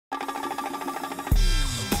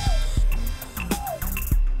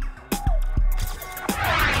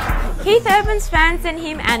Keith Urban's fans sent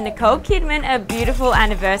him and Nicole Kidman a beautiful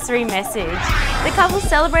anniversary message. The couple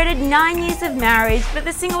celebrated 9 years of marriage, but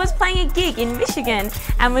the singer was playing a gig in Michigan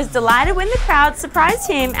and was delighted when the crowd surprised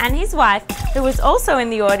him and his wife, who was also in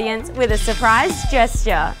the audience, with a surprise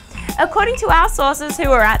gesture. According to our sources who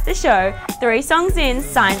were at the show, 3 songs in,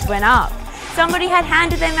 signs went up. Somebody had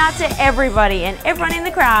handed them out to everybody, and everyone in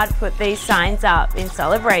the crowd put these signs up in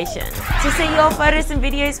celebration. To see your photos and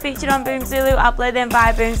videos featured on Boomzulu, upload them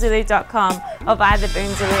via boomzulu.com or via the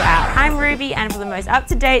Boomzulu app. I'm Ruby, and for the most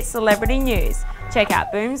up-to-date celebrity news, check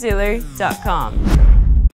out boomzulu.com.